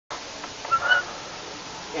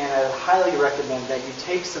highly recommend that you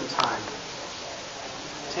take some time,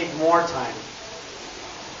 take more time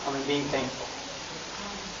on being thankful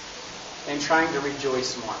and trying to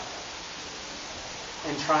rejoice more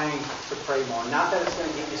and trying to pray more. Not that it's going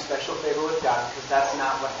to give you special favor with God, because that's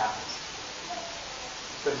not what happens.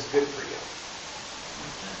 But it's good for you.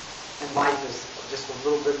 And life is just a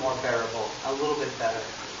little bit more bearable, a little bit better.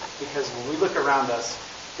 Because when we look around us,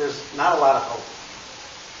 there's not a lot of hope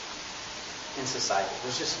in society.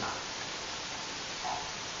 There's just not.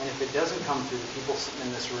 And if it doesn't come through the people sitting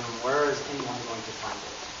in this room, where is anyone going to find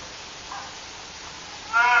it?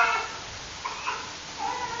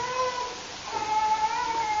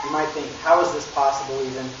 You might think, how is this possible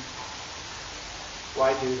even?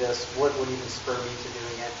 Why do this? What would even spur me to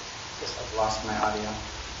doing it? Guess I've lost my audio.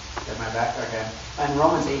 Got my back? Okay. In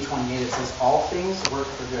Romans 8:28 it says, all things work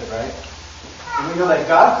for good, right? And we know that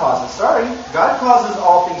God causes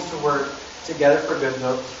all things to work together for good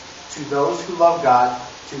to those who love God,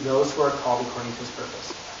 to those who are called according to His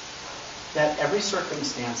purpose. That every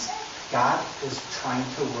circumstance, God is trying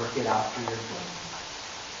to work it out for your good.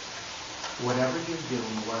 Whatever you're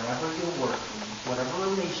doing, wherever you're working, whatever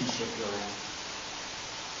relationship you're in,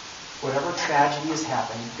 whatever tragedy is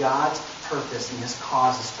happening, God's purpose and His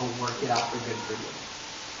cause is to work it out for good for you.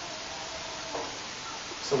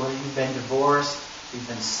 So whether you've been divorced, you've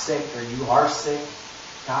been sick, or you are sick,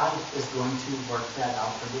 God is going to work that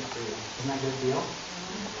out for good for you. Isn't that a good deal?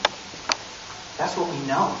 That's what we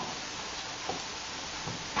know.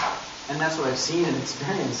 And that's what I've seen and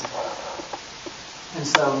experienced. And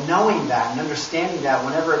so knowing that and understanding that,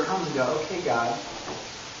 whenever it comes, you go, okay, God,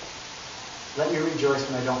 let me rejoice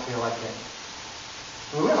when I don't feel like it.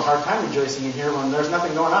 I mean, we have a hard time rejoicing in here when there's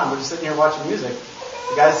nothing going on. We're just sitting here watching music.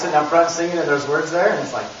 The guy's sitting up front singing and there's words there, and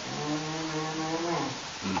it's like,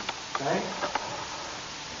 right?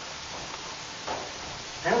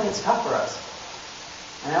 Apparently it's tough for us.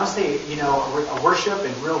 And I always say, a worship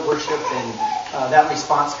and real worship and that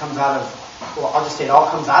response comes out of, I'll just say it all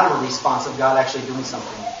comes out of a response of God actually doing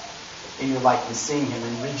something in your life and seeing Him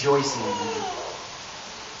and rejoicing in Him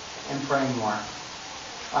and praying more.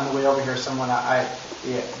 On the way over here, someone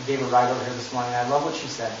gave a ride over here this morning. I love what she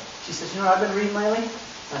said. She says, you know what I've been reading lately?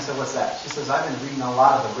 And I said, what's that? She says, I've been reading a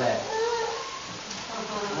lot of the red.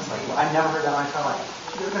 I was like, well, I've never heard that in my entire life.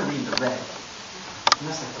 You've been reading the red. And I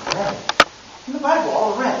was like, the red? In the Bible,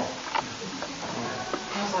 all the red. And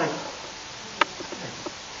I was like,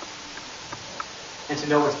 and to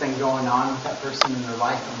know what's been going on with that person in their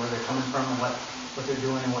life and where they're coming from and what they're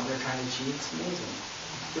doing and what they're trying to achieve, it's amazing.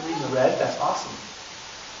 If you're reading the red, that's awesome.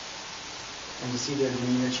 And to see their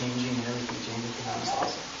demeanor changing and everything changing for them is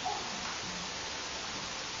awesome.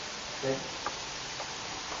 Okay?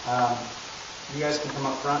 You guys can come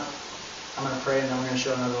up front. I'm going to pray and then we're going to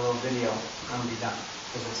show another little video. I'm going to be done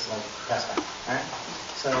because it's like past time. Alright?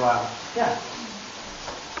 So, yeah.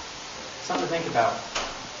 Something to think about.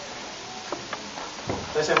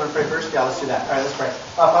 Did I say I'm going to pray first? Yeah, let's do that. All right, let's pray.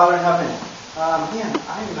 Father in heaven, man,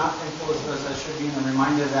 I am not thankful as I should be, and I'm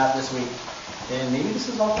reminded of that this week. And maybe this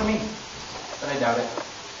is all for me, but I doubt it.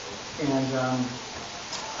 And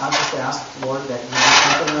I'll just ask, Lord, that you do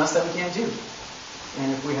something in us that we can't do.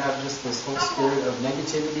 And if we have just this whole spirit of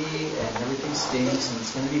negativity and everything stinks and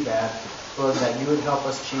it's going to be bad, Lord, that you would help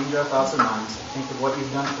us change our thoughts and minds. Think of what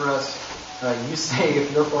you've done for us. You say,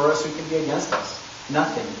 if you're for us, who can be against us?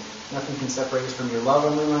 Nothing. Nothing can separate us from your love,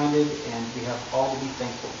 I'm reminded, and we have all to be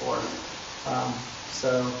thankful for.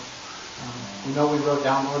 We know we wrote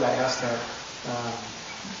down, Lord, I ask that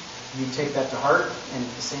you take that to heart, and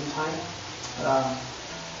at the same time,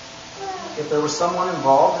 if there was someone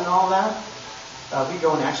involved in all that, we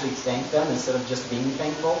go and actually thank them instead of just being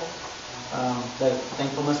thankful. That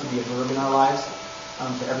thankfulness would be a verb in our lives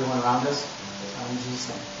to everyone around us. In Jesus'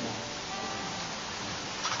 name. Yeah.